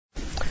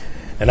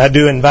And I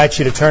do invite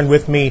you to turn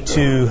with me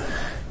to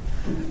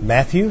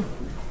Matthew.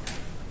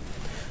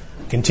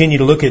 Continue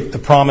to look at the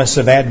promise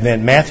of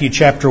Advent. Matthew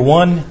chapter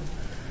 1.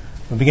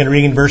 We'll begin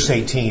reading verse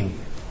 18.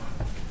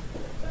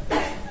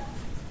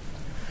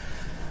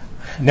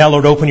 Now,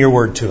 Lord, open your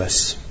word to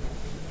us.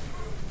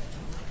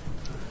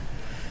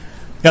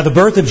 Now, the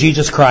birth of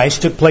Jesus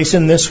Christ took place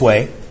in this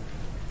way.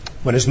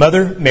 When his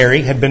mother,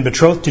 Mary, had been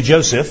betrothed to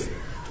Joseph,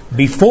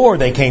 before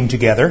they came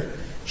together,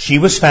 she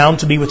was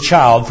found to be with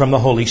child from the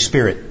Holy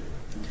Spirit.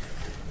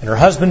 And her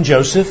husband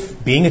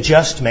Joseph, being a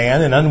just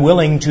man and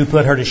unwilling to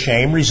put her to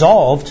shame,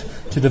 resolved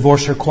to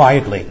divorce her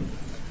quietly.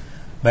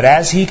 But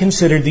as he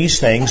considered these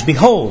things,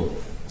 behold,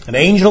 an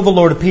angel of the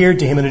Lord appeared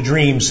to him in a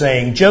dream,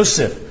 saying,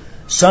 Joseph,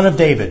 son of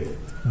David,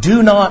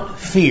 do not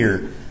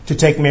fear to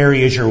take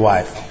Mary as your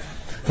wife,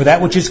 for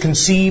that which is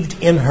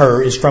conceived in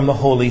her is from the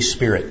Holy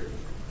Spirit.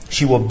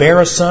 She will bear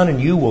a son, and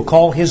you will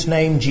call his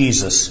name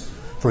Jesus,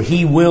 for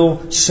he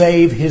will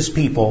save his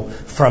people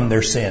from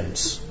their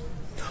sins.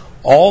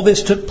 All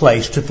this took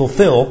place to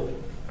fulfill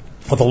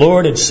what the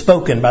Lord had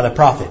spoken by the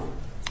prophet.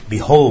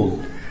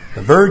 Behold,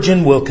 the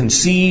virgin will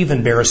conceive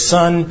and bear a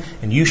son,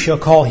 and you shall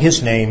call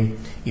his name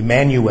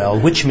Emmanuel,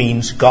 which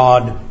means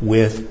God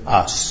with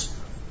us.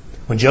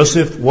 When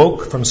Joseph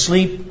woke from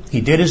sleep,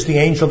 he did as the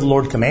angel of the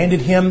Lord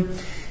commanded him.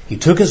 He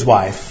took his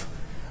wife,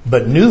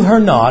 but knew her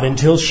not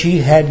until she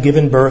had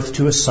given birth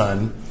to a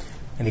son,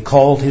 and he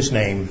called his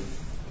name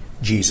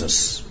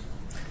Jesus.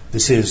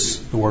 This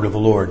is the word of the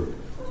Lord.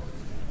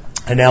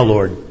 And now,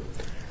 Lord,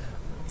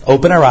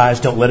 open our eyes.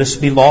 Don't let us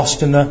be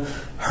lost in the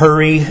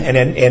hurry and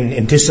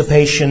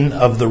anticipation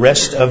of the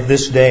rest of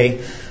this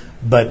day,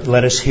 but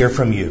let us hear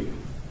from you.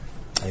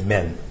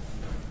 Amen.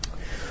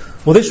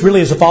 Well, this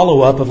really is a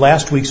follow-up of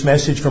last week's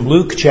message from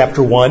Luke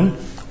chapter 1,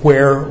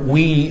 where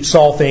we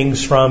saw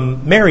things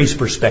from Mary's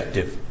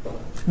perspective.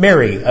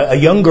 Mary, a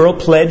young girl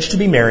pledged to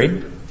be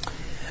married.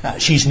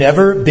 She's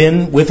never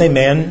been with a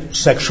man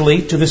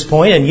sexually to this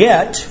point, and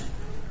yet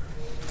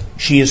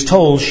she is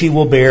told she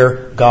will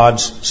bear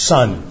God's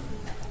son.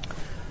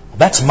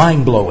 That's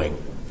mind-blowing.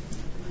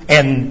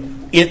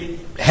 And it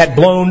had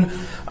blown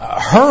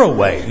her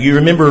away. You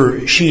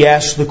remember she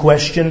asked the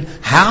question,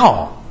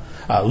 how?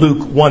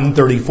 Luke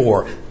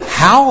 1:34.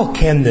 How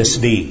can this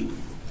be,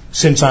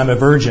 since I'm a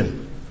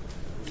virgin?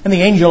 And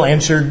the angel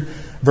answered,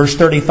 verse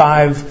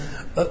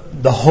 35,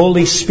 the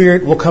Holy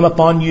Spirit will come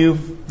upon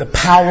you. The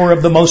power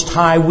of the Most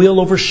High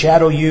will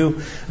overshadow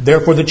you.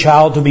 Therefore the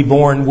child to be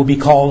born will be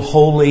called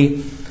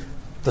Holy,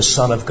 the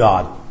Son of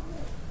God.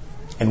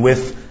 And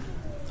with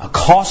a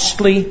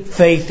costly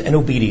faith and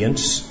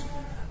obedience,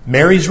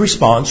 Mary's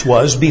response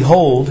was,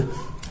 Behold,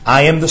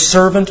 I am the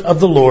servant of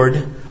the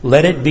Lord.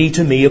 Let it be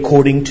to me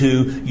according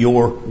to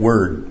your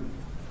word.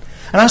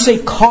 And I say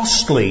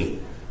costly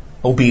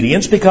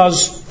obedience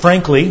because,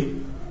 frankly,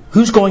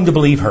 who's going to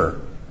believe her?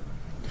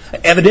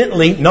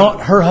 Evidently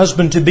not her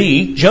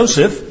husband-to-be,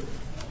 Joseph.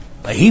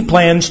 He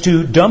plans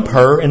to dump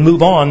her and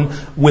move on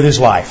with his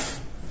life.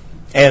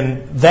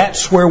 And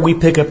that's where we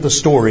pick up the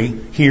story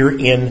here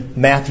in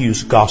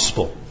Matthew's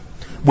Gospel,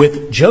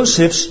 with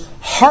Joseph's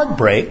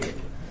heartbreak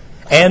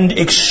and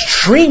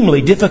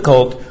extremely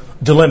difficult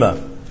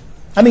dilemma.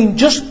 I mean,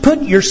 just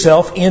put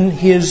yourself in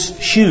his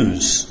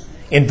shoes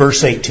in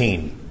verse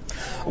 18.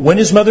 When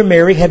his mother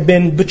Mary had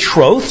been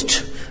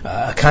betrothed,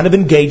 a kind of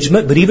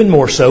engagement, but even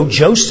more so,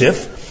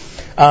 Joseph,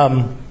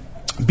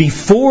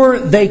 before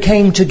they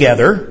came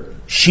together,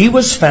 she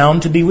was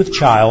found to be with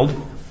child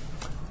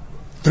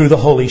through the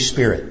Holy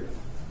Spirit.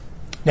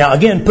 Now,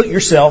 again, put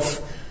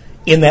yourself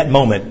in that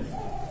moment.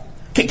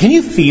 Can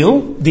you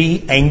feel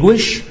the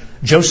anguish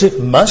Joseph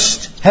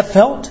must have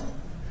felt?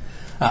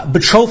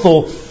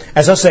 Betrothal,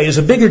 as I say, is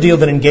a bigger deal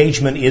than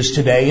engagement is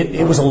today.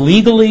 It was a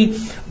legally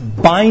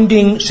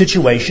binding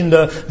situation,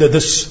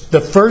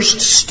 the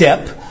first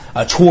step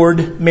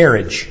toward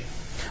marriage.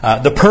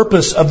 The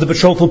purpose of the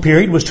betrothal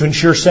period was to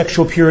ensure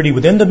sexual purity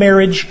within the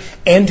marriage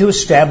and to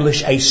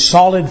establish a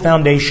solid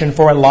foundation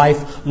for a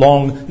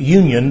lifelong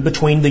union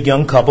between the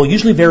young couple,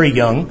 usually very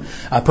young,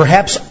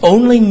 perhaps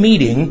only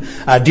meeting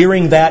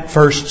during that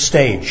first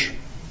stage.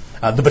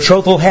 The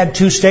betrothal had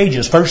two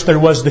stages. First, there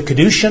was the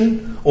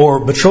kedushin,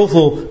 or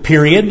betrothal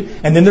period,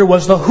 and then there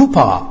was the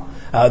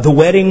huppah, the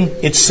wedding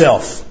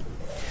itself.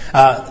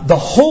 The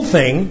whole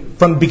thing,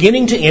 from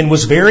beginning to end,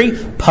 was very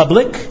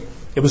public.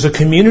 It was a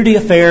community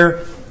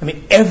affair. I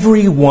mean,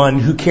 everyone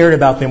who cared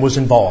about them was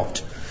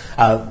involved.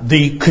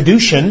 The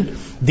kedushin,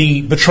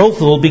 the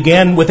betrothal,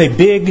 began with a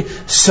big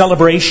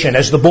celebration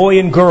as the boy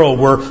and girl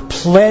were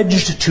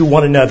pledged to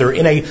one another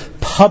in a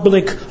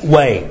public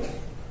way.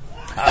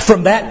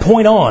 From that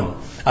point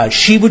on,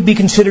 she would be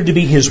considered to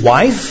be his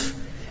wife,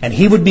 and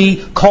he would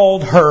be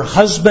called her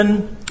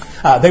husband.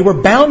 They were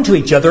bound to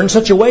each other in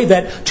such a way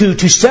that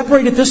to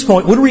separate at this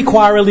point would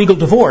require a legal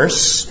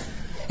divorce.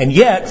 And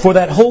yet, for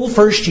that whole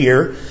first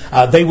year,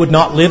 they would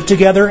not live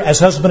together as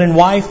husband and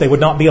wife. They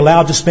would not be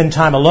allowed to spend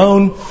time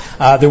alone.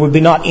 There would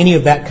be not any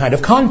of that kind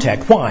of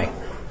contact. Why?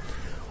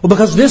 Well,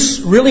 because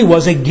this really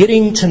was a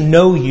getting to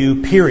know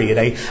you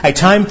period, a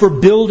time for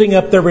building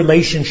up their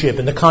relationship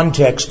in the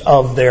context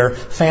of their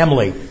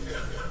family.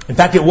 In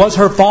fact, it was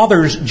her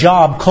father's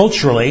job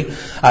culturally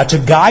to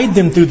guide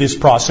them through this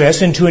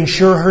process and to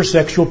ensure her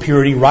sexual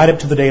purity right up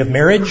to the day of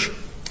marriage.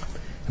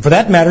 And for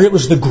that matter, it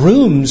was the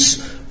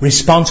groom's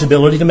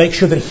responsibility to make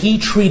sure that he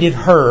treated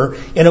her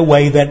in a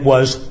way that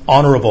was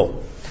honorable.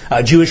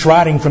 Jewish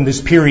writing from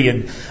this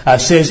period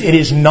says, "It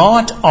is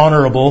not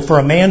honorable for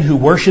a man who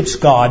worships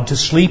God to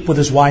sleep with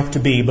his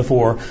wife-to-be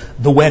before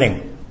the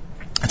wedding."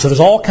 So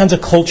there's all kinds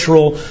of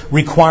cultural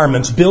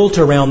requirements built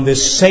around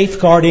this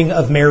safeguarding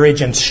of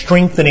marriage and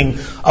strengthening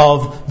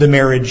of the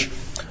marriage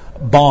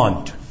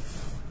bond.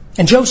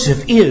 And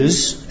Joseph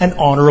is an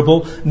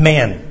honorable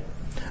man.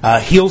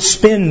 He'll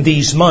spend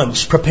these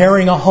months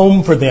preparing a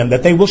home for them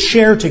that they will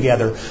share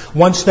together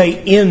once they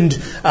end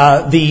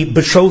the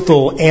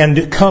betrothal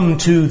and come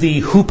to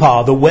the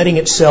huppah, the wedding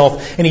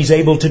itself, and he's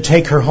able to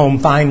take her home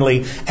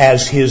finally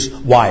as his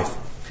wife.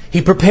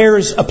 He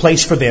prepares a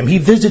place for them. He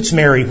visits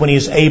Mary when he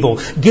is able,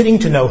 getting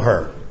to know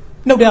her.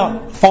 No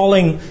doubt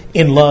falling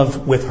in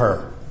love with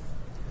her.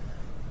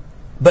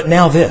 But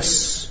now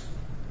this.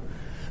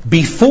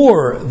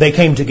 Before they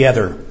came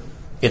together,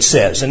 it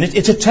says, and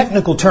it's a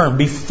technical term,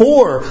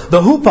 before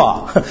the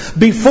huppah,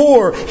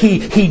 before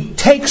he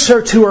takes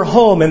her to her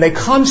home and they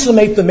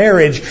consummate the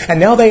marriage, and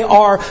now they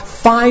are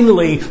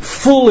finally,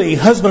 fully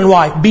husband and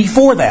wife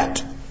before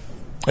that.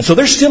 And so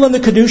they're still in the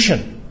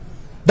kedushin.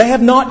 They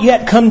have not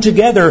yet come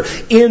together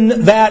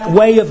in that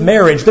way of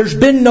marriage. There's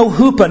been no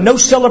huppah, no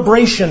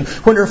celebration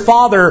when her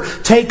father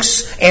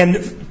takes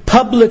and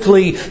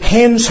publicly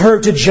hands her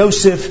to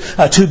Joseph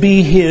to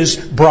be his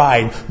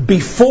bride.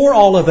 Before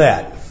all of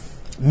that,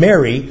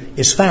 Mary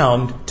is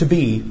found to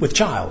be with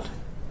child.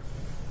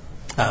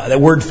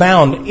 That word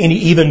found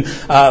even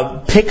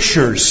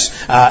pictures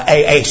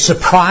a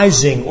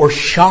surprising or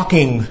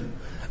shocking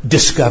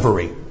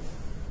discovery.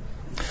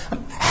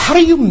 How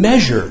do you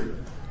measure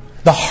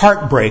the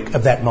heartbreak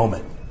of that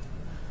moment?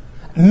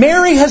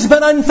 Mary has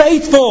been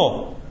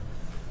unfaithful.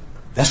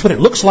 That's what it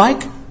looks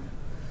like.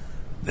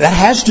 That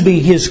has to be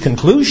his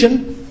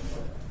conclusion.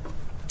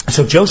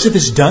 So Joseph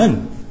is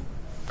done.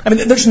 I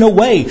mean, there's no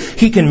way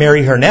he can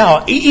marry her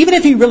now. Even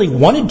if he really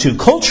wanted to,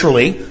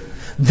 culturally,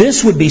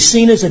 this would be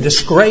seen as a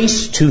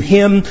disgrace to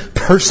him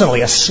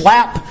personally, a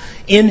slap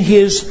in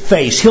his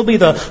face. He'll be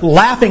the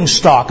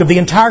laughingstock of the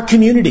entire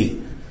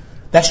community.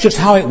 That's just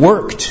how it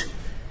worked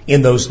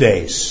in those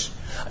days.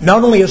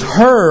 Not only is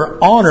her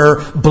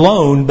honor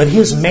blown, but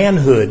his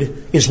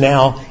manhood is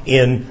now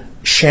in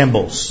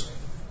shambles.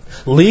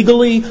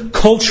 Legally,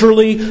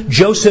 culturally,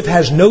 Joseph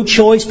has no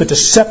choice but to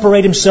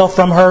separate himself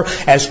from her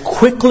as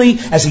quickly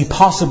as he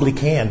possibly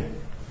can.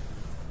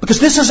 Because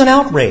this is an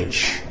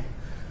outrage.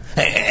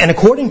 And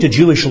according to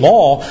Jewish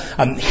law,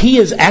 he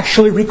is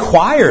actually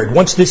required,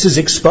 once this is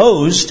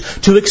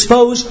exposed, to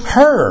expose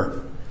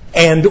her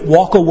and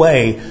walk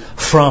away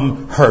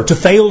from her. To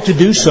fail to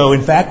do so,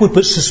 in fact, would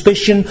put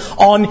suspicion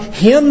on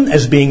him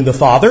as being the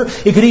father.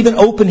 It could even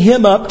open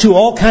him up to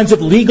all kinds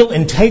of legal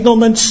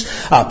entanglements,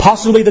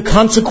 possibly the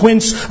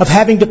consequence of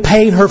having to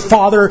pay her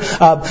father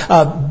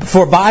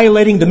for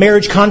violating the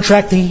marriage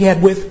contract that he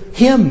had with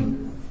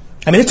him.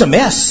 I mean, it's a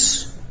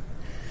mess.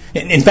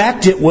 In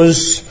fact, it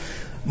was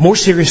more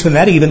serious than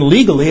that, even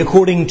legally.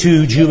 According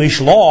to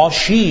Jewish law,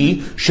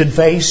 she should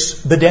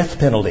face the death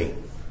penalty.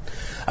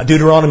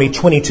 Deuteronomy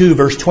 22,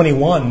 verse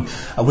 21,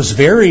 was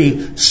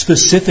very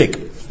specific.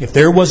 If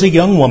there was a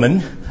young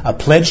woman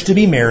pledged to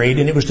be married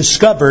and it was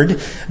discovered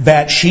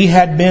that she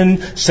had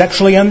been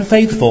sexually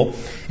unfaithful,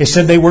 it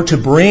said they were to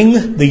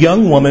bring the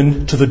young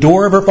woman to the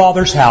door of her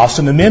father's house,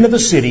 and the men of the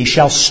city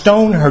shall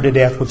stone her to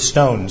death with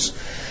stones,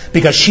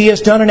 because she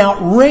has done an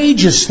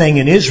outrageous thing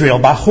in Israel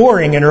by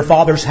whoring in her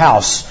father's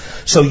house.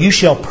 So you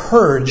shall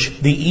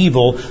purge the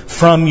evil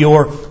from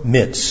your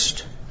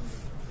midst.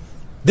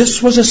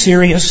 This was a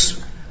serious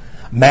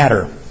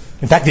matter.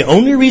 In fact, the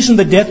only reason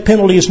the death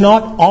penalty is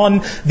not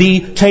on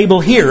the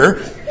table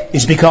here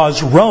is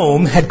because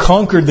Rome had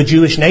conquered the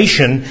Jewish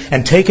nation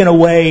and taken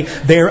away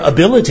their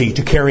ability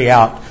to carry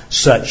out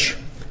such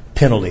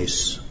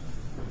penalties.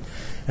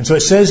 And so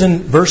it says in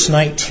verse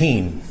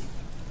 19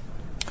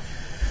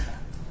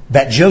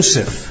 that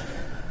Joseph,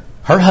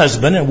 her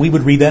husband, and we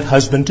would read that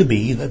husband to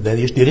be,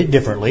 they did it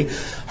differently,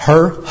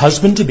 her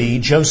husband to be,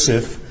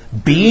 Joseph,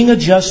 being a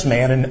just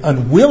man and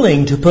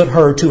unwilling to put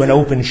her to an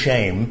open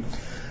shame,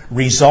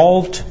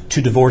 resolved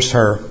to divorce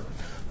her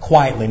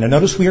quietly. Now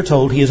notice we are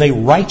told he is a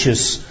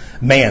righteous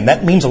man.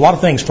 That means a lot of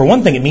things. For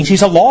one thing, it means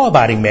he's a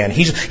law-abiding man.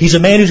 He's a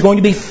man who's going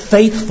to be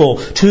faithful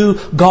to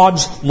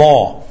God's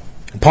law.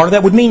 And part of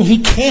that would mean he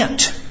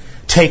can't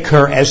take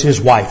her as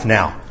his wife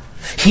now.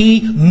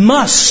 He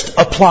must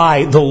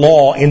apply the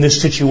law in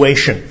this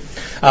situation.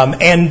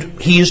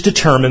 And he is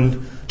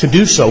determined to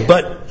do so.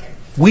 But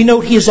we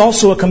note he is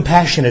also a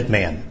compassionate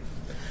man.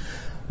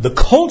 The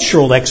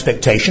cultural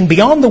expectation,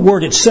 beyond the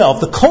word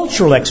itself, the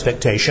cultural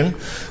expectation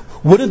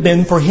would have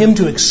been for him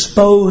to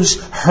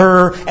expose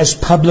her as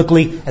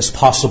publicly as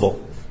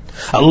possible.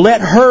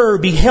 Let her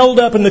be held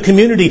up in the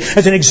community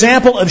as an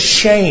example of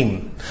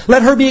shame.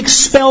 Let her be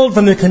expelled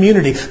from the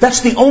community.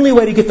 That's the only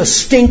way to get the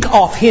stink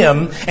off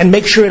him and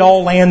make sure it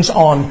all lands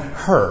on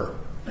her.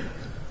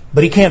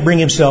 But he can't bring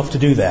himself to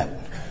do that.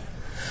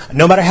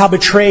 No matter how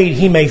betrayed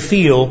he may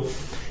feel,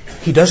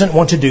 he doesn't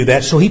want to do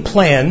that, so he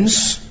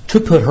plans to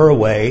put her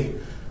away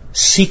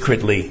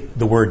secretly,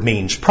 the word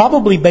means.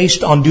 Probably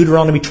based on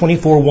Deuteronomy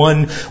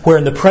 24:1, where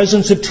in the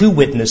presence of two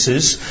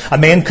witnesses, a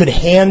man could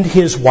hand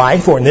his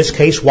wife, or in this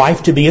case,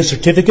 wife-to-be, a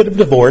certificate of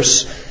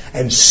divorce,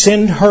 and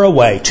send her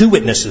away. Two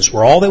witnesses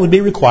were all that would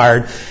be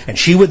required, and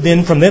she would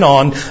then, from then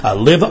on,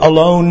 live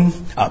alone,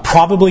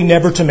 probably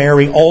never to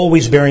marry,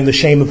 always bearing the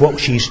shame of what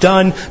she's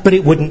done, but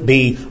it wouldn't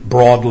be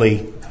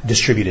broadly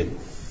distributed.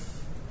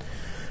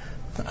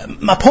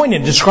 My point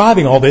in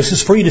describing all this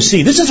is for you to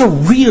see this is a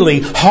really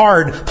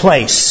hard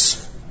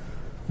place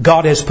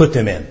God has put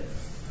them in.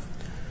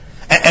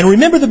 And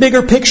remember the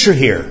bigger picture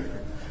here.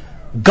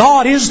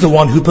 God is the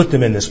one who put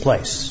them in this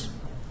place.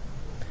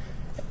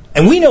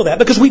 And we know that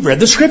because we've read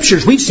the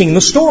Scriptures. We've seen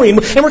the story. And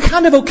we're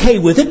kind of okay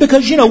with it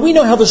because, we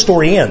know how the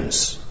story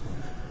ends.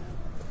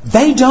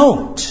 They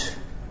don't.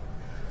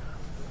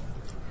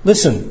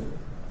 Listen.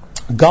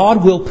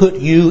 God will put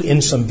you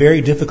in some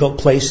very difficult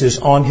places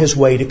on His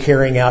way to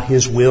carrying out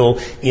His will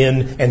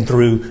in and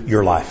through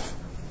your life.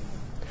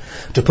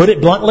 To put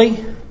it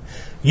bluntly,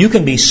 you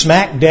can be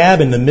smack dab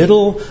in the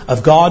middle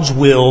of God's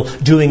will,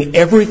 doing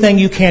everything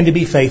you can to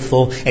be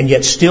faithful, and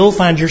yet still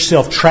find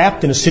yourself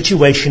trapped in a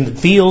situation that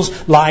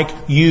feels like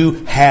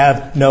you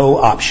have no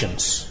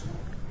options.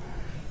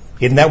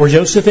 Isn't that where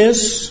Joseph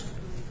is?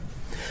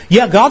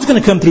 Yeah, God's going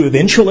to come through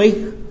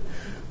eventually,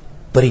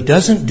 but He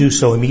doesn't do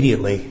so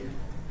immediately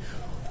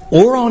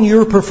or on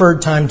your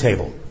preferred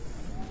timetable.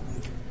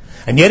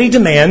 And yet He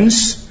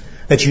demands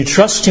that you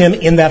trust Him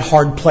in that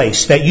hard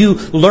place, that you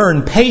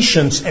learn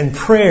patience and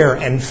prayer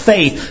and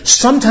faith,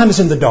 sometimes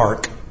in the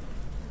dark.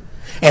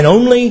 And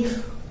only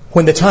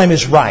when the time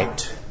is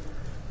right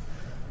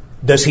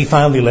does He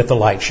finally let the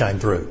light shine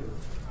through.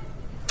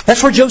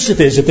 That's where Joseph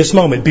is at this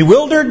moment.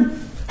 Bewildered,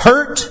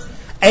 hurt,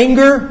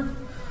 anger,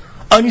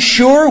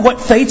 unsure what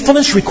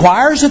faithfulness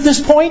requires at this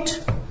point.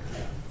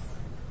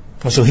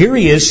 So here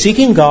he is,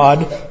 seeking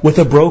God with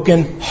a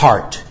broken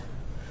heart,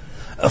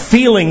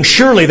 feeling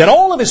surely that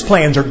all of his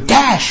plans are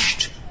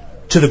dashed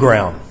to the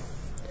ground.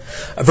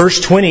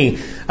 Verse 20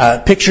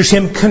 pictures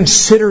him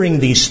considering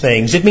these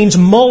things. It means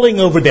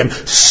mulling over them,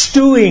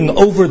 stewing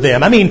over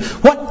them.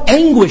 What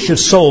anguish of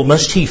soul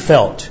must he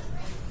felt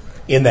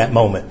in that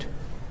moment?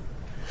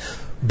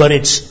 But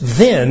it's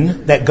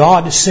then that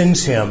God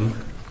sends him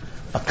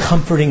a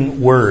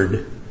comforting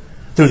word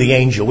through the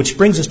angel, which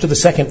brings us to the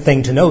second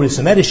thing to notice,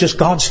 and that is just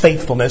God's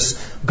faithfulness.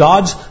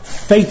 God's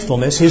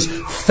faithfulness, His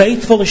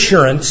faithful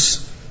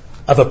assurance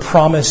of a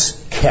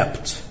promise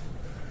kept.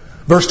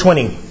 Verse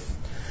 20.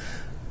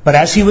 But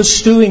as he was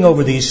stewing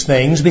over these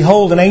things,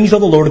 behold, an angel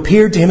of the Lord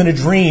appeared to him in a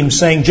dream,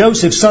 saying,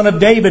 Joseph, son of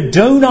David,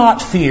 do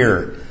not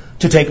fear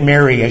to take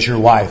Mary as your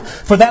wife,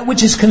 for that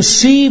which is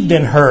conceived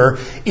in her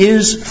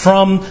is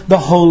from the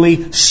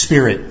Holy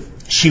Spirit.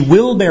 She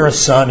will bear a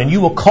son, and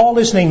you will call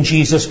his name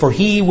Jesus, for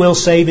he will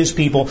save his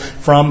people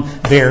from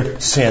their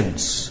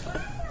sins.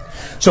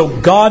 So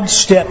God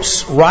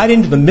steps right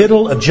into the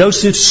middle of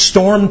Joseph's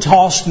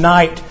storm-tossed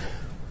night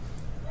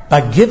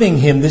by giving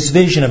him this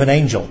vision of an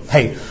angel.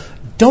 Hey,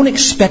 don't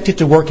expect it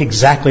to work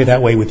exactly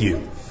that way with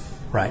you.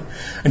 Right?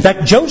 In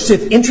fact,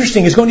 Joseph,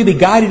 interesting, is going to be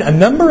guided a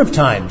number of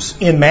times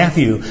in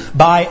Matthew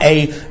by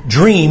a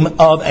dream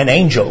of an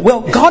angel.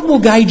 Well, God will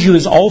guide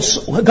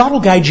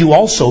you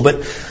also,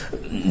 but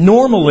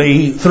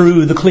normally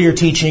through the clear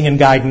teaching and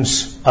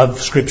guidance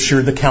of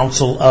Scripture, the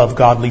counsel of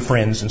godly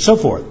friends, and so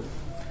forth.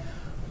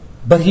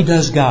 But He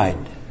does guide.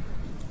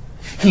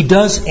 He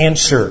does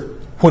answer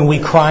when we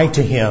cry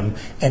to Him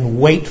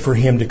and wait for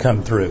Him to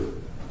come through.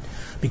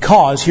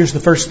 Because, here's the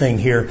first thing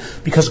here,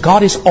 because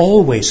God is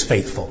always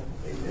faithful.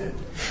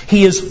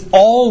 He is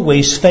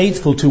always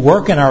faithful to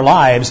work in our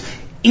lives,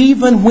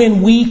 even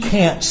when we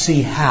can't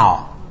see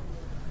how.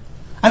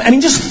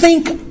 Just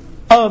think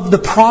of the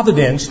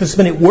providence that's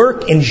been at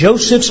work in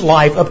Joseph's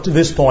life up to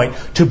this point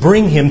to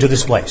bring him to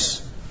this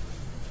place.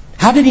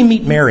 How did he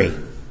meet Mary?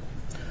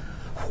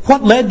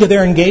 What led to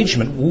their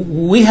engagement?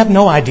 We have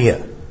no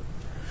idea.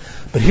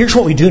 But here's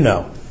what we do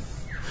know.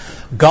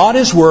 God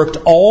has worked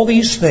all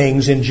these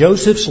things in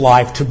Joseph's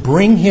life to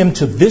bring him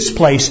to this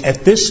place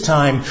at this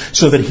time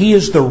so that he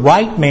is the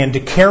right man to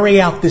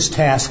carry out this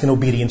task in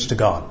obedience to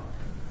God.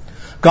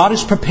 God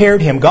has prepared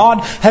him. God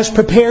has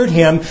prepared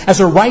him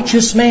as a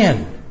righteous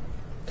man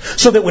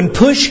so that when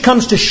push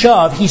comes to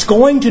shove, he's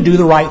going to do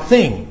the right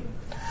thing.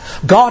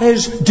 God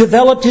has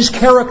developed his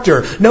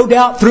character, no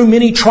doubt through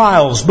many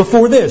trials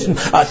before this,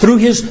 through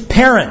his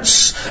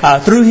parents,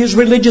 through his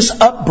religious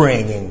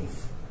upbringing,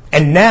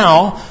 and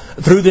now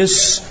through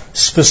this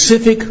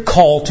specific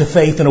call to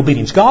faith and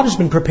obedience. God has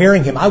been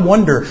preparing him. I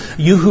wonder,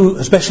 you who,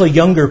 especially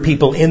younger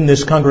people in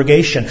this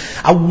congregation,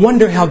 I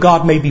wonder how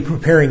God may be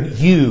preparing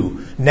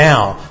you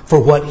now for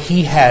what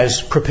He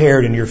has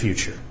prepared in your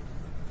future.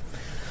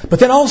 But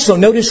then also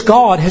notice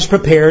God has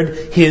prepared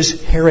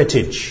his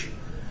heritage.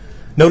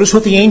 Notice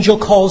what the angel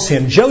calls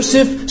him.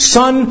 Joseph,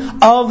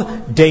 son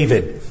of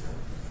David.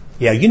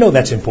 Yeah, you know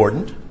that's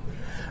important.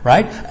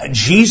 Right?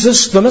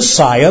 Jesus, the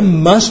Messiah,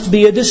 must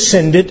be a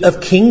descendant of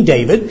King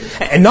David,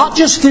 and not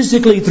just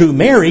physically through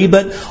Mary,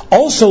 but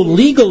also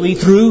legally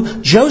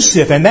through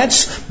Joseph. And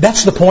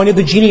that's the point of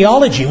the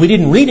genealogy. We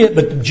didn't read it,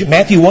 but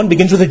Matthew 1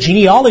 begins with a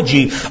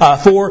genealogy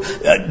for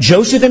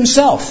Joseph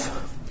himself.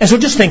 And so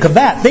just think of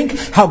that. Think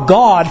how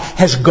God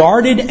has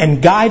guarded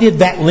and guided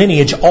that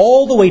lineage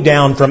all the way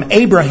down from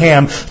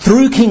Abraham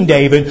through King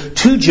David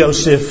to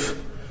Joseph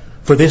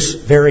for this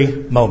very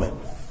moment.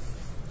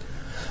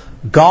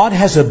 God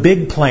has a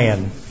big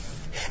plan,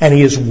 and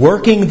He is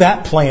working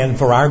that plan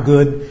for our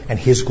good and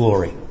His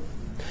glory.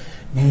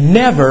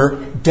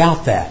 Never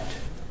doubt that.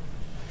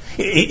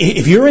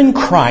 If you're in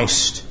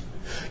Christ,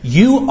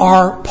 you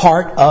are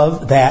part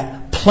of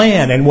that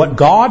plan, and what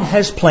God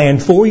has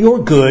planned for your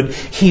good,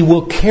 He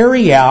will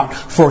carry out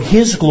for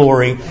His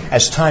glory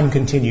as time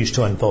continues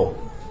to unfold.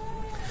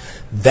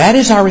 That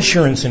is our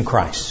assurance in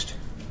Christ.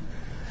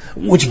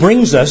 Which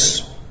brings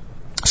us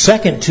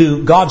second,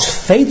 to God's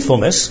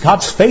faithfulness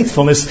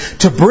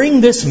to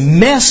bring this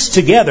mess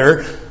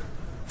together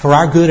for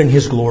our good and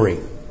His glory.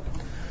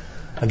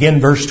 Again,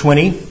 verse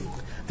 20,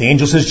 the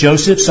angel says,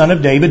 Joseph, son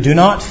of David, do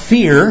not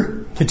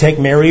fear to take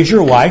Mary as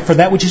your wife, for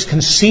that which is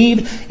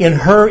conceived in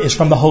her is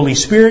from the Holy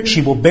Spirit.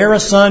 She will bear a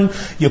son.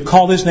 You'll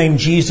call his name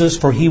Jesus,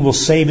 for he will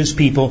save his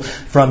people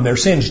from their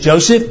sins.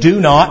 Joseph,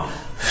 do not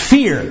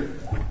fear.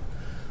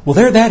 Well,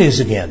 there that is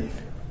again.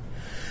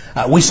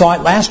 We saw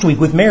it last week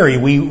with Mary.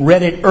 We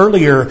read it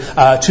earlier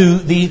to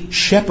the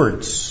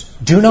shepherds.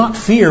 Do not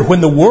fear. When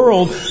the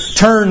world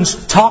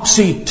turns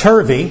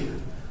topsy-turvy,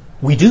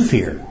 we do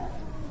fear.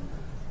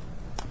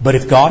 But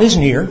if God is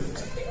near,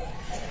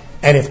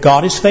 and if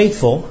God is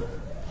faithful,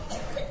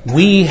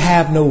 we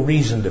have no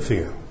reason to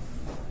fear.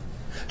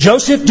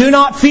 Joseph, do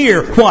not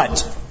fear.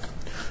 What?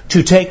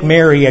 To take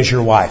Mary as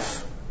your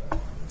wife.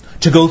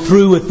 To go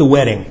through with the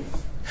wedding.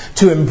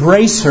 To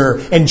embrace her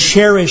and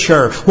cherish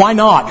her. Why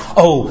not?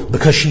 Oh,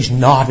 because she's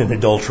not an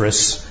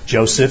adulteress,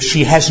 Joseph.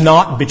 She has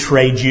not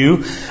betrayed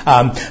you.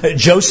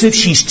 Joseph,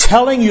 she's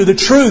telling you the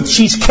truth.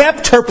 She's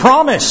kept her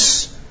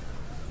promise.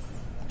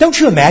 Don't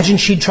you imagine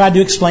she'd tried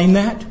to explain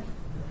that?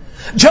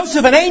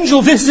 Joseph, an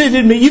angel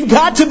visited me. You've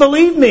got to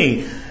believe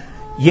me.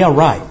 Yeah,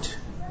 right.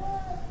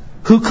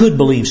 Who could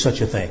believe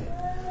such a thing?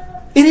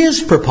 It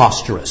is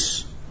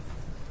preposterous.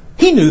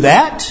 He knew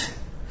that.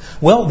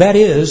 Well, that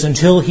is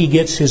until he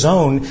gets his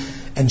own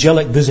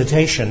angelic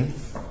visitation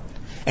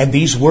and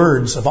these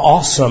words of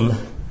awesome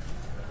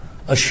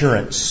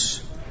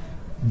assurance.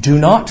 Do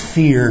not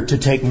fear to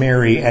take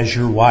Mary as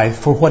your wife,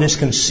 for what is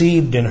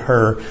conceived in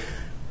her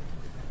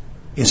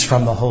is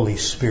from the Holy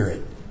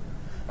Spirit.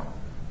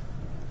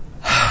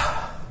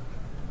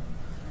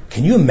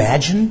 Can you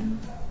imagine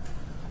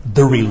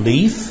the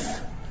relief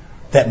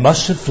that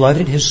must have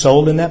flooded his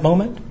soul in that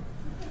moment?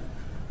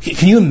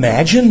 Can you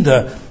imagine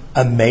the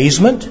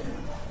amazement?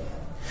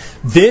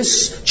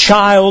 This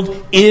child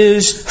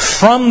is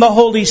from the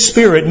Holy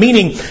Spirit,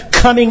 meaning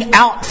coming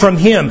out from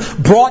Him,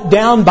 brought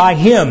down by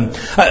Him.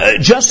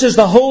 Just as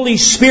the Holy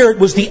Spirit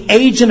was the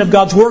agent of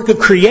God's work of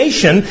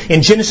creation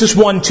in Genesis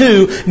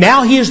 1:2,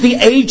 now He is the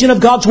agent of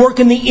God's work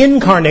in the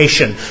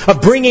incarnation, of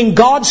bringing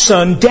God's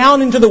Son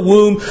down into the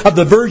womb of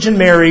the Virgin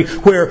Mary,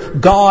 where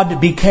God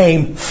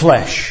became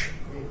flesh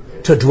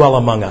to dwell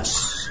among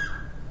us.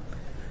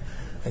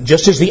 And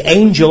just as the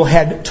angel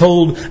had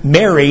told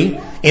Mary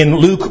in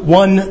Luke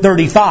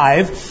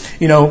 1:35,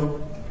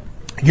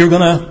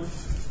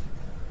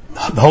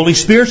 the Holy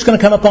Spirit's going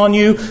to come upon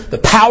you. The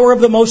power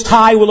of the Most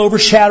High will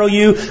overshadow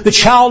you. The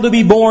child to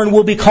be born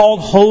will be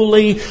called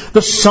Holy,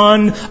 the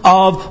Son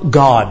of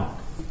God.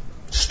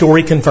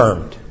 Story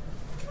confirmed.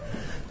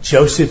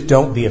 Joseph,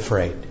 don't be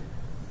afraid.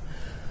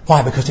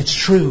 Why? Because it's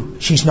true.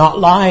 She's not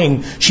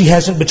lying. She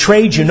hasn't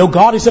betrayed you. No,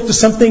 God is up to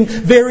something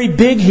very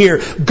big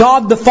here.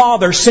 God the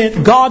Father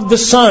sent God the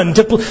Son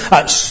to...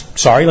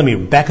 let me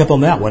back up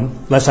on that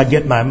one, lest I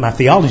get my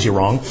theology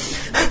wrong.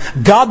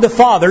 God the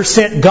Father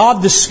sent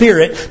God the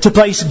Spirit to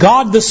place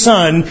God the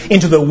Son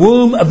into the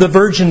womb of the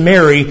Virgin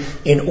Mary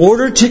in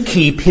order to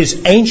keep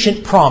His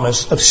ancient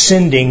promise of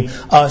sending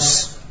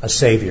us a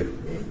Savior.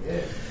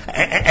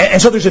 And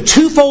so there's a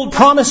twofold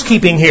promise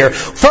keeping here.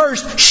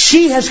 First,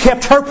 she has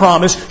kept her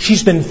promise.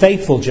 She's been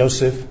faithful,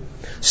 Joseph.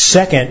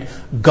 Second,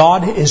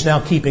 God is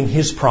now keeping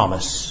His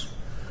promise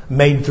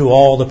made through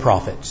all the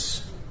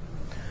prophets.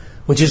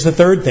 Which is the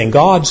third thing.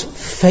 God's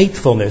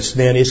faithfulness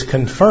then is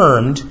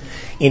confirmed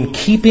in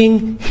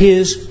keeping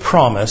His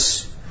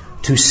promise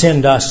to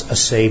send us a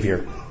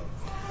Savior.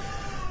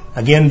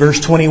 Again, verse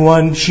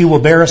 21, she will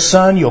bear a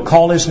son. You'll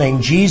call his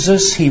name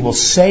Jesus. He will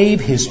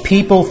save His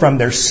people from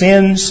their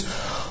sins.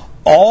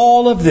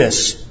 All of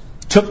this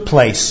took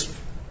place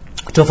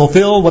to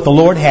fulfill what the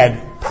Lord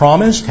had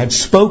promised, had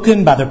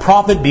spoken by the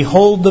prophet.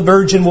 Behold, the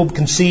virgin will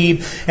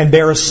conceive and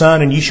bear a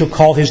son, and you shall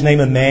call his name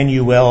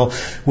Emmanuel,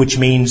 which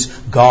means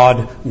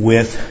God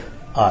with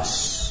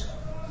us.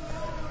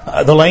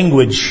 The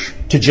language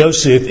to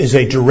Joseph is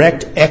a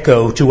direct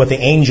echo to what the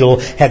angel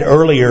had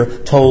earlier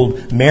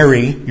told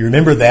Mary. You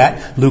remember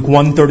that? Luke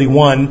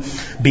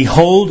 1:31.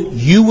 Behold,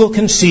 you will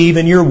conceive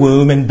in your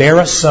womb and bear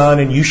a son,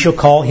 and you shall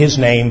call his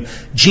name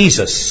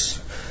Jesus.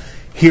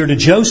 Here to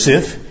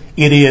Joseph,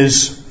 it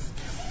is,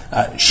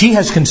 she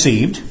has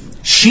conceived,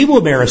 she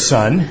will bear a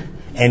son,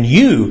 and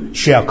you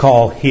shall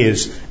call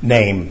his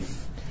name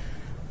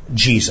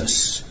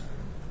Jesus.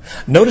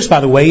 Notice, by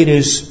the way, it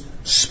is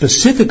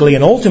specifically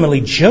and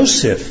ultimately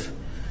Joseph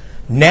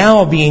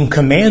now being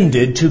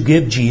commanded to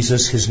give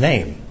Jesus his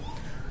name.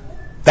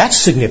 That's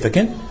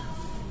significant.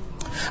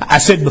 I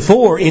said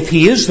before, if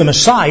he is the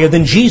Messiah,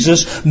 then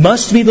Jesus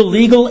must be the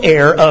legal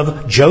heir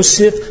of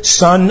Joseph,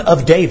 son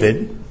of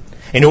David,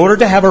 in order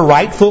to have a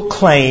rightful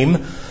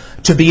claim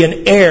to be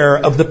an heir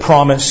of the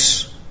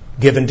promise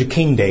given to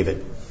King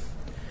David.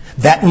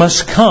 That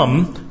must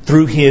come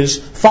through his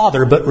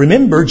father. But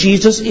remember,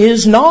 Jesus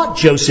is not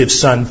Joseph's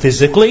son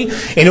physically.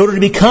 In order to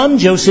become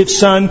Joseph's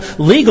son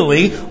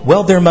legally,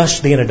 well, there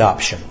must be an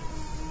adoption.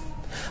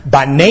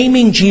 By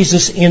naming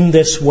Jesus in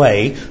this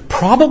way,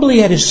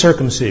 probably at his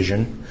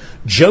circumcision,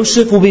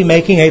 Joseph will be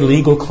making a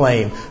legal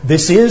claim.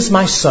 This is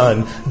my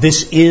son.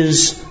 This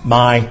is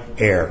my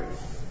heir.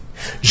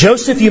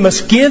 Joseph, you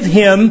must give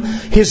him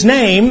his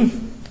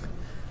name,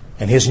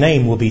 and his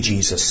name will be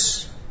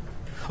Jesus.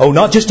 Oh,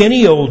 not just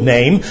any old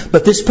name,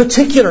 but this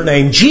particular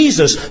name,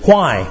 Jesus.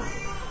 Why?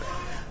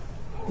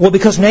 Well,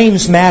 because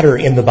names matter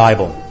in the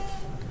Bible,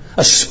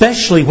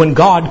 especially when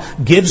God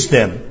gives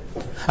them.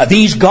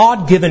 These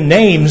God-given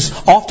names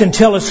often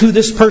tell us who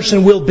this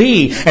person will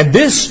be, and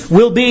this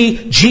will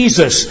be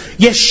Jesus,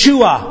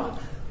 Yeshua.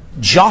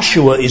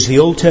 Joshua is the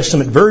Old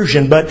Testament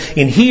version, but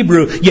in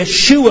Hebrew,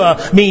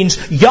 Yeshua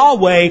means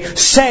Yahweh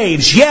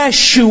saves.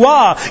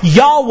 Yeshua,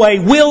 Yahweh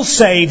will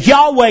save.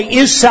 Yahweh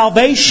is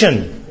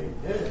salvation.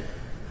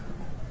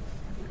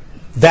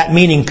 That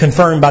meaning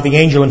confirmed by the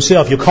angel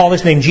himself. You call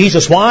his name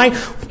Jesus. Why?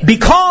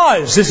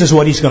 Because this is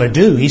what he's going to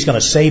do. He's going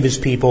to save his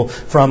people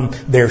from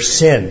their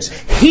sins.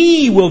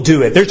 He will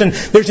do it. There's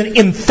an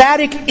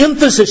emphatic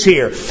emphasis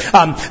here.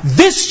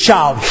 This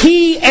child,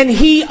 he and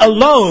he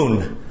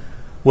alone,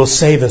 will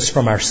save us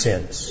from our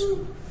sins.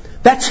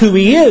 That's who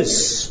he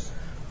is.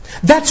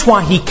 That's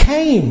why he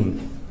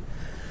came.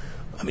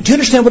 Do you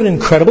understand what an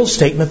incredible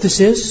statement this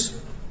is?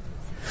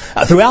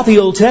 Throughout the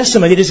Old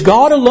Testament, it is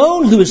God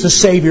alone who is the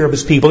Savior of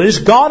his people. It is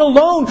God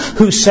alone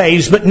who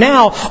saves. But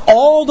now,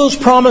 all those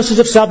promises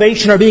of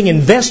salvation are being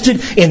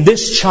invested in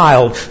this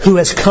child who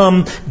has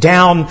come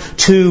down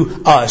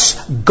to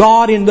us.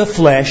 God in the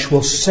flesh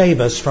will save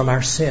us from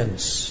our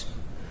sins.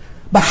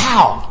 But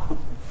how?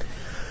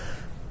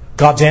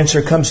 God's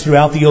answer comes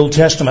throughout the Old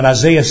Testament.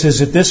 Isaiah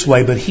says it this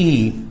way, but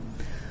he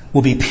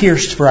will be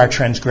pierced for our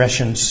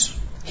transgressions.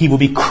 He will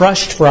be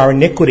crushed for our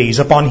iniquities.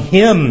 Upon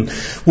him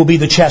will be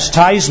the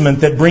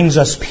chastisement that brings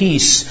us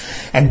peace.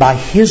 And by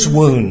his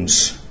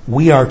wounds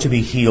we are to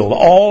be healed.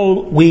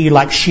 All we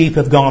like sheep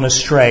have gone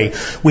astray.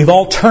 We've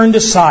all turned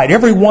aside,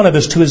 every one of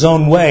us to his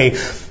own way.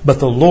 But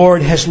the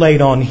Lord has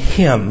laid on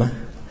him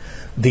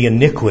the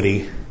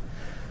iniquity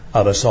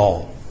of us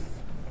all.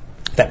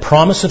 That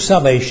promise of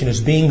salvation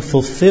is being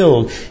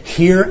fulfilled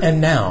here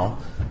and now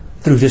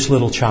through this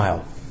little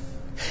child.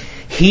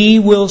 He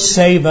will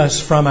save us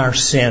from our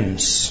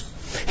sins.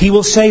 He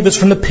will save us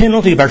from the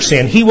penalty of our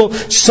sin. He will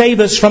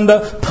save us from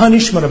the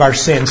punishment of our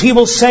sins. He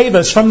will save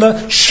us from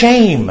the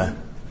shame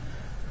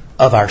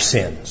of our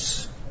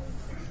sins.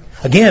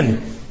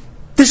 Again,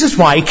 this is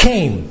why he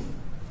came.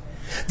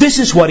 This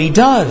is what he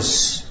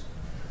does.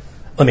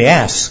 Let me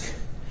ask,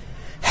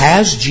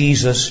 has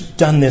Jesus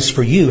done this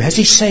for you? Has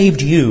he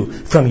saved you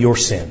from your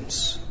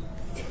sins?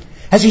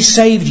 Has he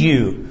saved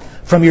you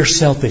from your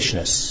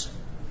selfishness?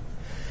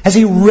 Has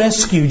he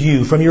rescued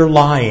you from your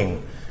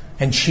lying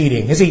and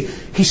cheating? Has he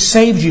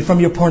saved you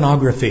from your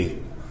pornography,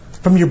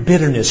 from your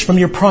bitterness, from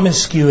your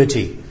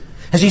promiscuity?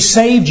 Has he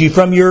saved you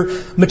from your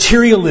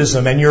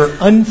materialism and your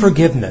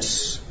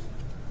unforgiveness?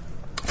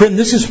 Friend,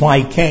 this is why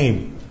he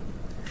came.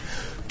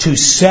 To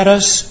set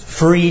us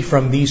free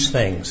from these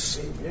things,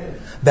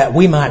 that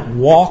we might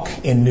walk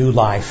in new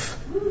life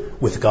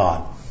with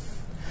God.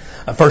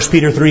 1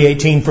 Peter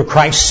 3:18, for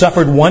Christ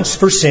suffered once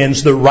for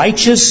sins, the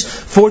righteous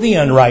for the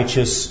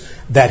unrighteous,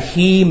 that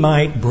he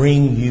might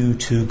bring you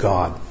to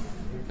God.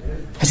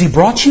 Has he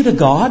brought you to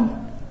God?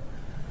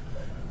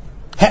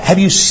 Have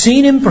you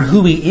seen him for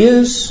who he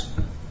is,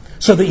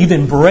 so that you've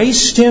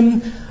embraced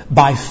him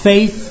by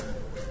faith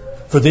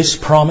for this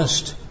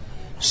promised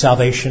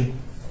salvation?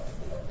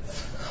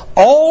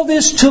 All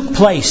this took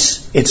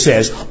place, it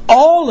says,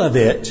 all of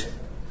it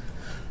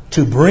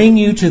to bring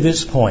you to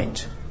this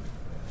point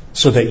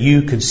so that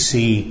you could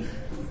see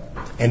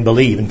and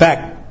believe. In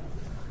fact,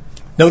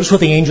 notice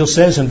what the angel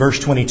says in verse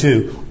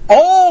 22.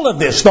 All of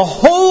this, the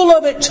whole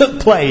of it took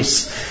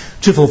place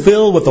to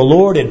fulfill what the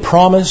Lord had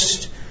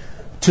promised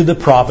to the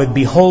prophet.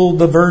 Behold,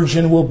 the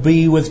virgin will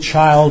be with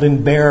child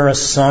and bear a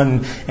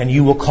son, and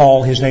you will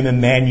call his name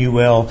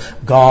Emmanuel,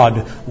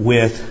 God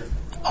with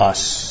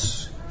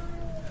us.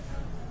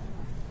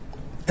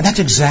 And that's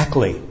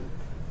exactly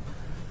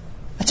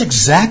That's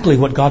exactly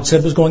what God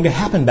said was going to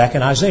happen back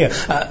in Isaiah.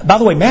 By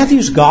the way,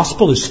 Matthew's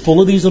gospel is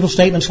full of these little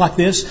statements like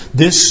this.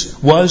 This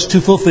was to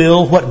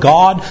fulfill what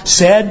God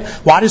said.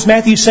 Why does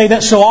Matthew say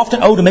that so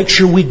often? Oh, to make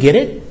sure we get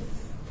it.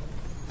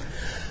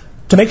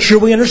 To make sure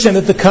we understand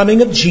that the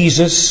coming of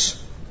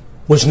Jesus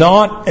was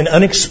not an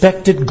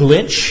unexpected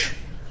glitch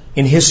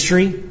in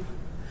history.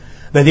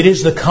 That it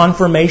is the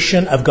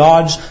confirmation of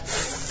God's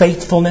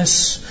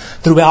faithfulness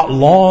throughout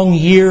long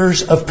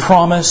years of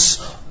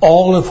promise,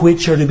 all of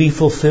which are to be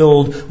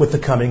fulfilled with the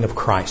coming of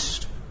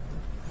Christ.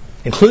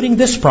 Including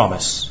this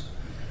promise.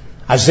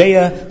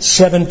 Isaiah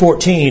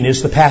 7:14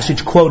 is the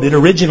passage quoted.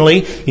 Originally,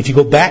 if you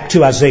go back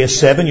to Isaiah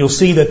 7, you'll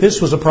see that this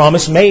was a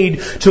promise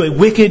made to a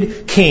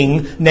wicked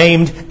king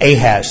named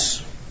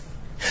Ahaz.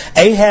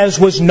 Ahaz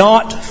was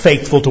not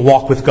faithful to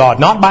walk with God,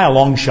 not by a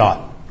long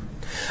shot.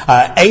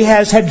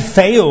 Ahaz had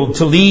failed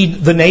to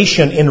lead the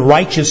nation in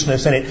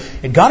righteousness, and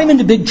it got him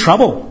into big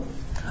trouble.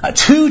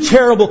 Two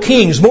terrible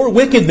kings, more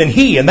wicked than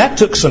he, and that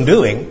took some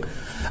doing,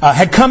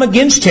 had come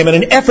against him in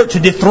an effort to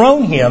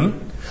dethrone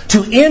him,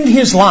 to end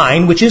his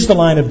line, which is the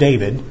line of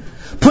David,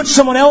 put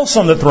someone else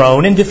on the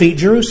throne and defeat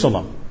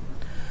Jerusalem.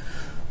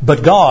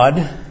 But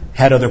God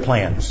had other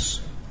plans.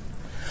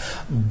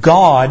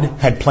 God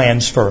had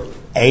plans for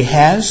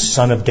Ahaz,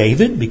 son of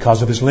David,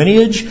 because of his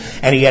lineage,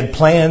 and he had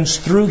plans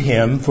through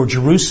him for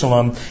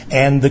Jerusalem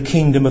and the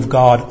kingdom of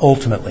God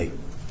ultimately.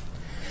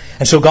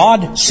 And so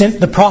God sent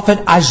the prophet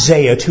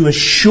Isaiah to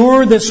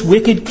assure this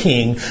wicked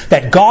king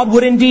that God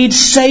would indeed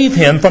save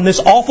him from this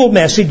awful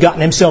mess he'd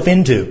gotten himself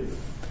into.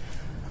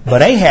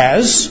 But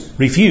Ahaz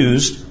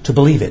refused to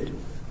believe it.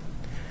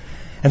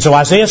 And so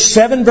Isaiah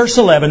 7 verse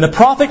 11, the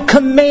prophet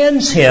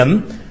commands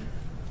him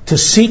to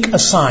seek a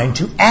sign,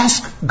 to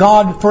ask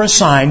God for a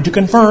sign to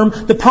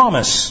confirm the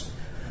promise.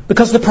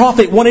 Because the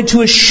prophet wanted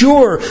to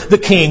assure the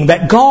king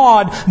that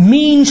God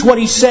means what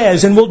he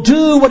says and will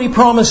do what he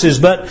promises.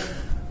 But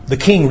the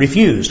king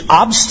refused.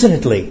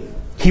 Obstinately,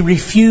 he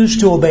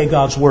refused to obey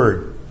God's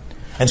word.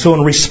 And so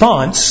in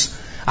response,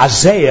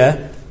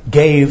 Isaiah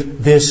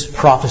gave this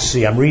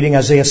prophecy. I'm reading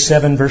Isaiah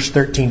 7 verse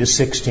 13 to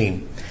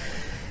 16.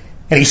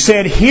 And he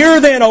said, "Hear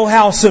then, O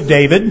house of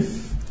David,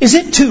 is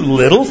it too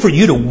little for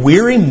you to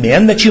weary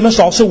men that you must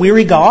also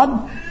weary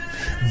God?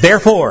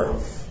 Therefore,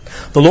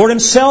 the Lord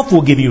himself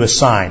will give you a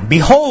sign.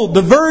 Behold,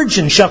 the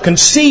virgin shall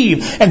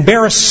conceive and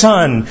bear a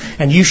son,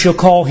 and you shall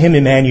call him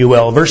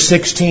Emmanuel." Verse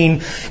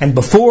 16, "And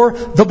before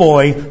the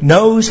boy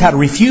knows how to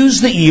refuse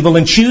the evil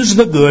and choose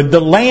the good, the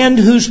land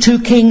whose two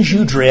kings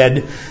you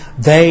dread,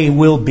 they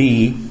will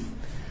be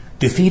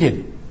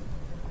defeated."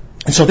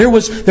 And so there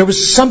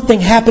was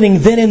something happening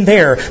then and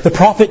there the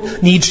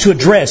prophet needs to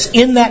address.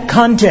 In that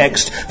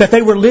context that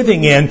they were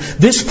living in,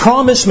 this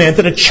promise meant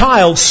that a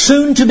child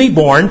soon to be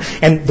born,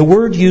 and the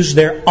word used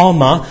there,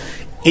 Alma,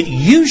 it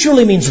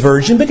usually means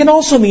virgin, but can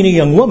also mean a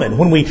young woman.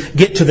 When we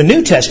get to the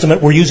New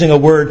Testament, we're using a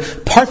word,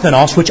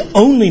 Parthenos, which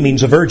only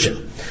means a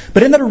virgin.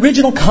 But in that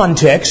original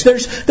context,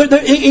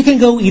 it can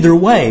go either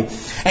way.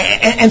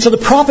 And so the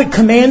prophet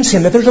commands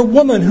him that there's a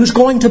woman who's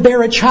going to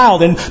bear a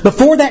child, and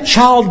before that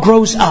child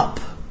grows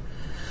up,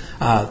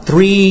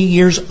 3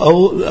 years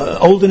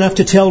old enough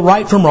to tell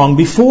right from wrong,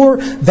 before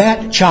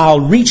that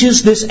child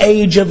reaches this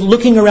age of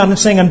looking around and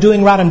saying, "I'm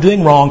doing right, I'm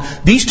doing wrong,"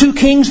 these two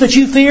kings that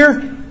you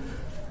fear,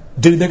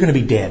 dude, they're going to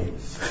be dead.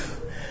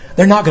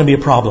 They're not going to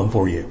be a problem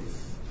for you.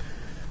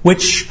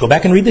 Which, go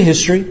back and read the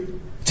history.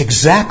 It's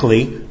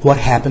exactly what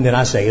happened in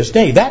Isaiah's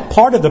day. That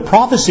part of the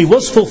prophecy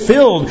was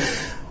fulfilled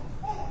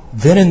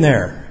then and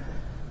there.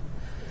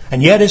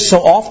 And yet, as so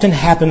often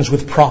happens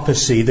with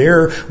prophecy,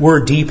 there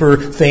were deeper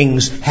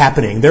things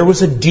happening. There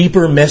was a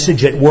deeper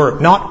message at work.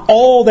 Not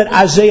all that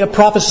Isaiah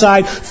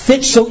prophesied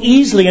fits so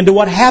easily into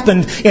what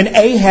happened in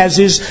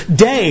Ahaz's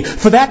day.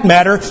 For that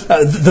matter,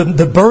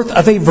 the birth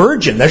of a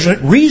virgin. There's a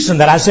reason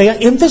that Isaiah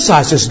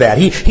emphasizes that.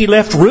 He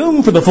left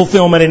room for the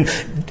fulfillment in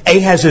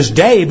Ahaz's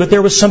day, but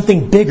there was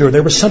something bigger.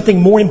 There was something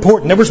more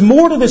important. There was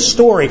more to this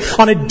story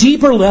on a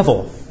deeper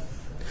level.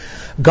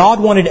 God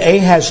wanted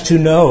Ahaz to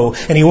know,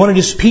 and he wanted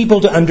his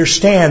people to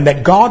understand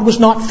that God was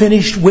not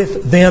finished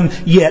with them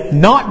yet,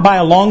 not by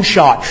a long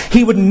shot.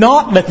 He would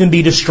not let them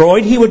be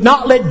destroyed. He would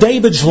not let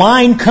David's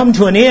line come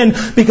to an end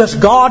because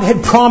God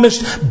had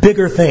promised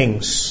bigger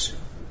things.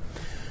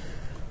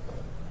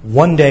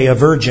 One day a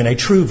virgin, a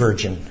true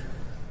virgin,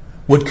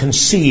 would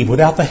conceive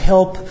without the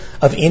help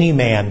of any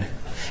man.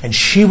 And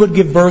she would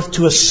give birth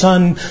to a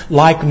son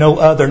like no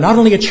other. Not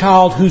only a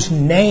child whose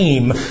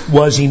name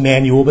was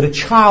Emmanuel, but a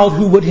child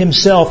who would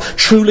himself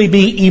truly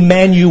be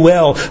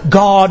Emmanuel,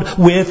 God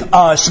with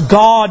us,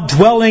 God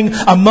dwelling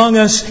among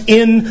us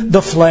in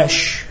the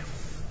flesh.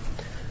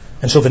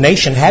 And so the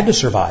nation had to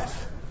survive.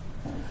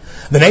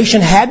 The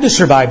nation had to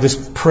survive this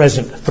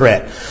present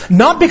threat.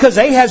 Not because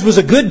Ahaz was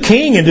a good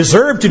king and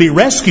deserved to be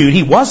rescued.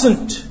 He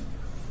wasn't.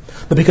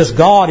 But because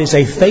God is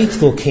a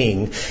faithful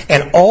king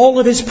and all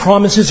of his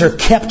promises are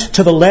kept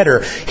to the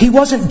letter. He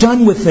wasn't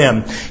done with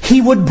them. He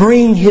would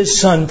bring his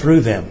son through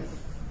them.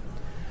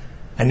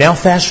 And now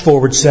fast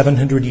forward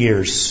 700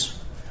 years.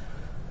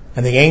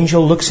 And the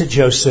angel looks at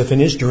Joseph in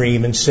his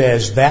dream and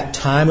says, that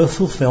time of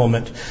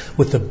fulfillment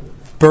with the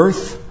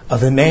birth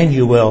of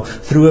Emmanuel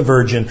through a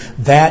virgin,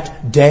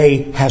 that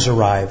day has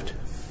arrived.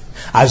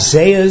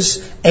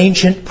 Isaiah's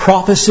ancient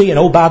prophecy, and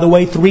oh, by the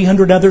way,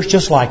 300 others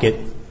just like it,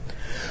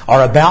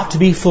 are about to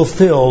be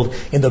fulfilled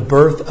in the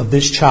birth of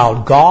this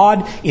child.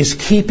 God is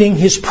keeping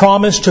His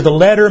promise to the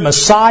letter.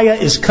 Messiah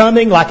is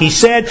coming. Like He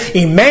said,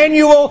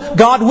 Emmanuel,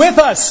 God with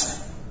us,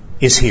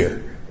 is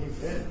here.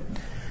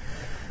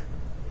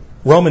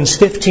 Romans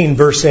 15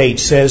 verse 8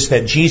 says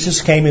that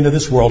Jesus came into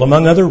this world,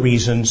 among other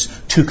reasons,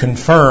 to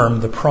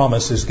confirm the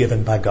promises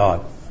given by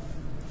God.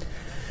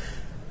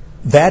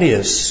 That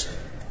is,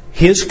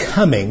 His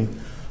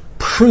coming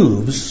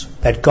proves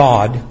that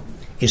God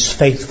is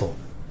faithful.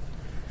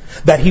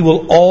 That He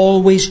will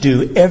always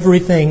do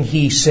everything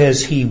He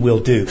says He will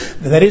do.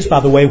 That is, by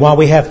the way, why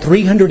we have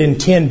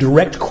 310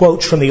 direct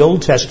quotes from the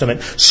Old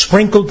Testament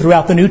sprinkled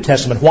throughout the New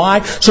Testament. Why?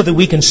 So that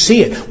we can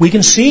see it. We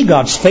can see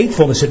God's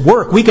faithfulness at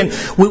work. We can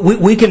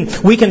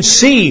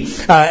see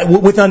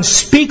with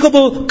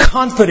unspeakable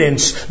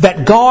confidence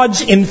that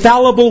God's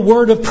infallible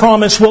word of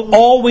promise will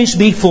always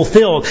be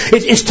fulfilled.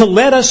 It's to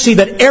let us see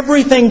that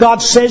everything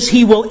God says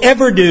He will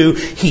ever do,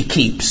 He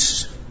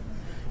keeps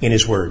in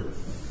His word.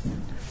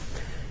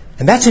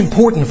 And that's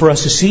important for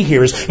us to see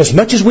here. As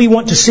much as we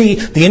want to see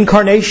the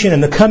incarnation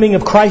and the coming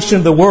of Christ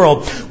into the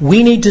world,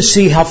 we need to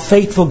see how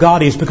faithful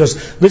God is.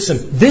 Because,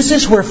 listen, this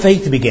is where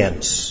faith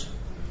begins.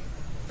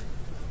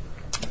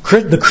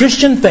 The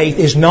Christian faith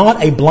is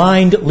not a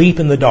blind leap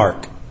in the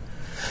dark,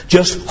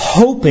 just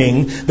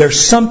hoping there's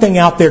something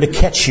out there to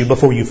catch you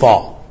before you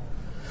fall.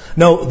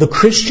 No, the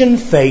Christian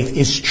faith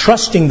is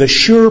trusting the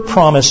sure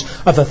promise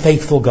of a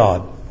faithful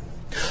God.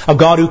 A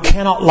God who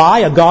cannot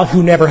lie, a God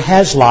who never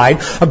has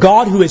lied, a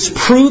God who has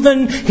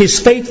proven His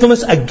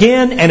faithfulness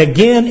again and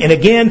again and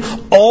again,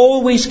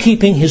 always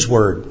keeping His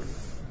word.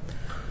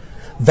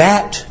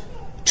 That,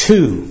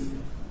 too,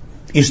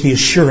 is the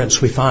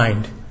assurance we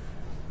find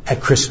at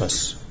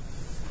Christmas.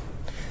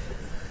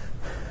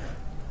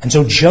 And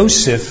so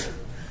Joseph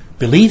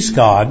believes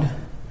God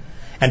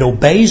and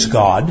obeys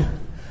God,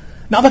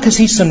 not because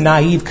he's some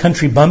naive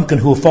country bumpkin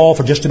who will fall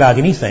for just about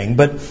anything,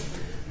 but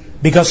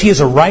because he is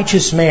a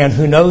righteous man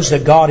who knows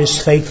that God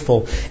is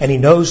faithful and he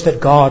knows that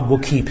God will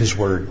keep His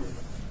word.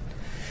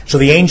 So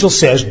the angel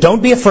says,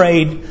 don't be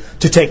afraid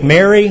to take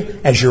Mary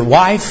as your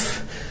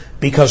wife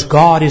because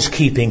God is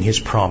keeping His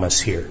promise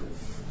here.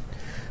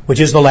 Which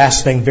is the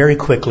last thing very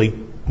quickly.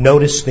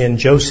 Notice then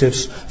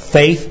Joseph's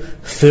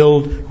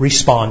faith-filled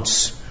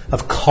response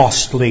of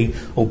costly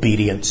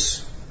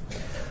obedience.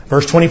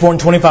 Verse 24 and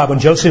 25, when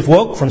Joseph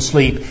woke from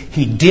sleep,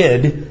 he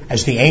did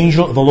as the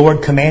angel of the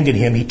Lord commanded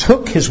him. He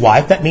took his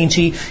wife. That means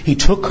he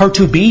took her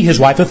to be his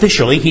wife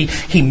officially.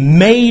 He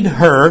made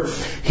her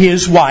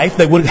his wife.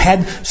 They would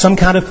have had some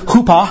kind of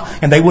chuppah,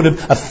 and they would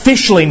have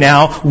officially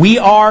now, we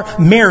are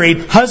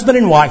married, husband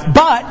and wife.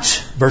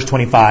 But, verse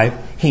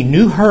 25, he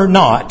knew her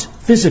not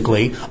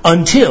physically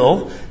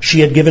until she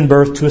had given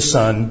birth to a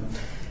son.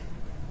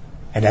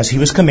 And as he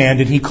was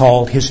commanded, he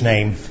called his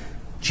name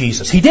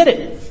Jesus. He did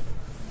it.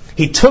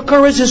 He took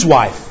her as his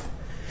wife.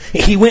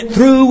 He went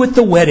through with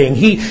the wedding.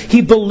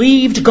 He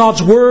believed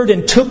God's word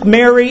and took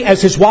Mary as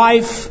his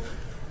wife,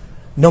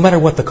 no matter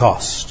what the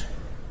cost.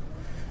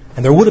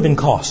 And there would have been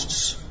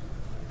costs.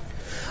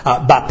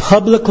 By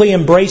publicly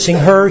embracing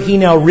her, he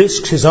now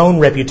risks his own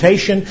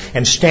reputation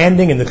and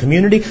standing in the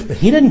community, but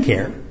he didn't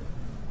care.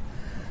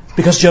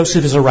 Because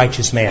Joseph is a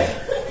righteous man.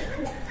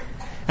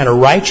 And a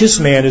righteous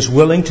man is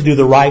willing to do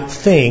the right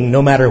thing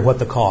no matter what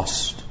the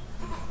cost.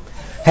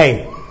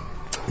 Hey,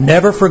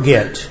 never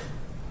forget,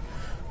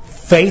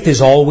 faith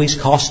is always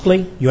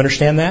costly. You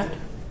understand that?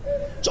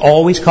 It's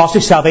always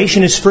costly.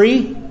 Salvation is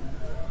free,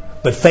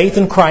 but faith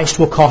in Christ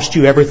will cost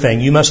you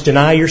everything. You must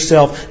deny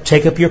yourself,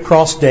 take up your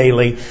cross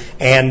daily,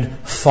 and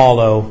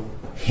follow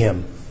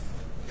Him.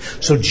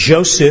 So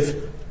Joseph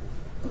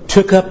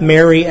took up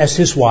Mary as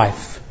his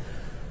wife,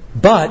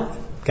 but,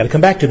 got to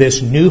come back to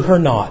this, knew her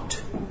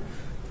not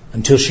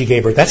until she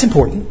gave birth. That's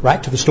important,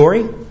 right, to the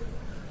story?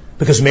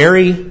 Because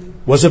Mary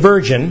was a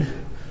virgin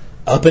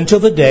up until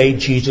the day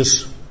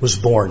Jesus was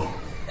born.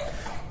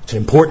 It's an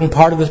important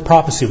part of this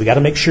prophecy. We've got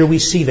to make sure we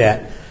see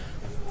that.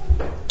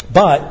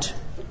 But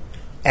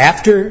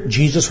after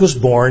Jesus was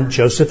born,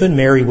 Joseph and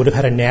Mary would have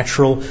had a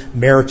natural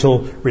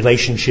marital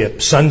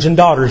relationship. Sons and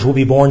daughters will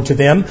be born to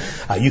them.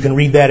 You can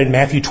read that in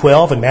Matthew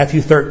 12 and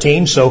Matthew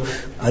 13. So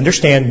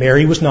understand,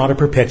 Mary was not a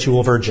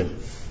perpetual virgin.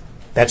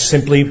 That's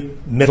simply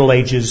Middle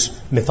Ages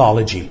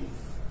mythology.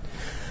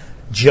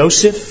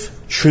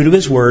 Joseph, true to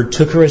his word,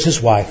 took her as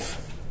his wife.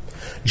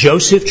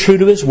 Joseph, true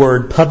to his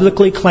word,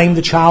 publicly claimed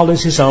the child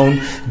as his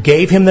own,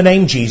 gave him the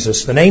name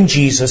Jesus. The name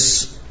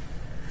Jesus,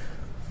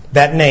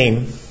 that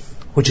name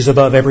which is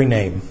above every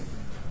name,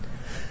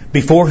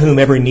 before whom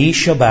every knee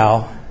shall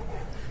bow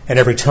and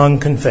every tongue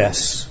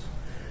confess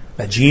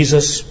that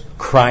Jesus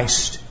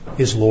Christ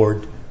is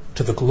Lord,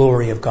 to the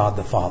glory of God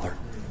the Father.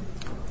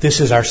 This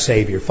is our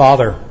Savior.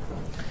 Father,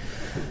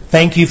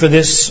 thank You for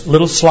this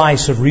little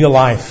slice of real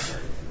life.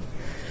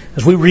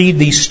 As we read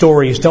these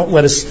stories, don't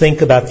let us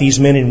think about these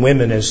men and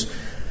women as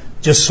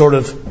just sort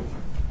of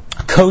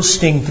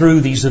coasting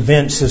through these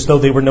events as though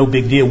they were no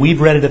big deal. We've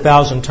read it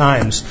 1,000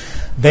 times.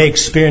 They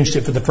experienced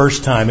it for the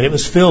first time, and it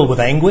was filled with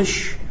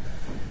anguish.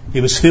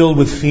 It was filled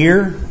with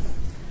fear.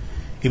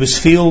 It was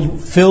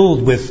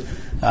filled with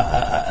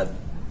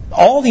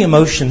all the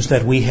emotions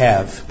that we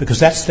have, because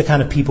that's the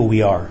kind of people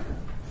we are.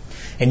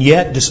 And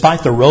yet,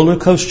 despite the roller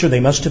coaster they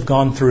must have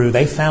gone through,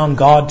 they found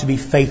God to be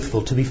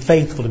faithful, to be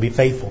faithful, to be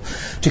faithful,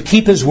 to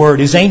keep His word,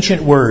 His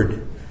ancient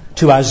word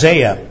to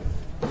Isaiah,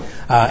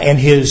 and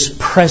His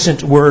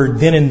present word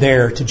then and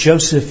there to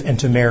Joseph and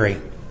to Mary.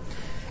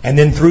 And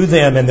then through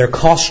them and their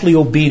costly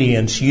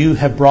obedience, you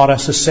have brought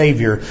us a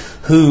Savior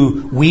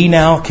who we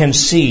now can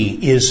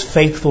see is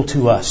faithful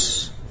to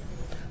us.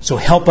 So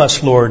help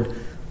us, Lord,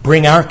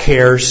 bring our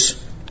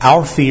cares,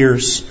 our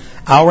fears,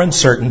 our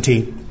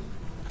uncertainty,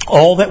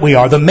 all that we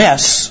are, the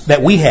mess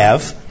that we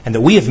have and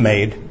that we have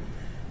made,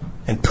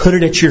 and put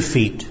it at your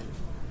feet,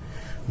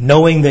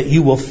 knowing that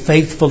you will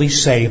faithfully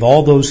save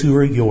all those who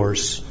are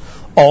yours,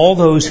 all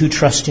those who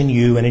trust in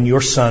you and in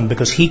your Son,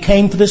 because He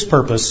came for this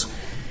purpose.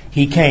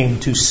 He came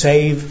to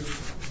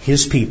save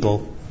His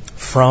people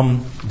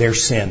from their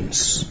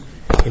sins.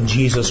 In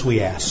Jesus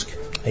we ask.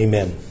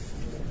 Amen.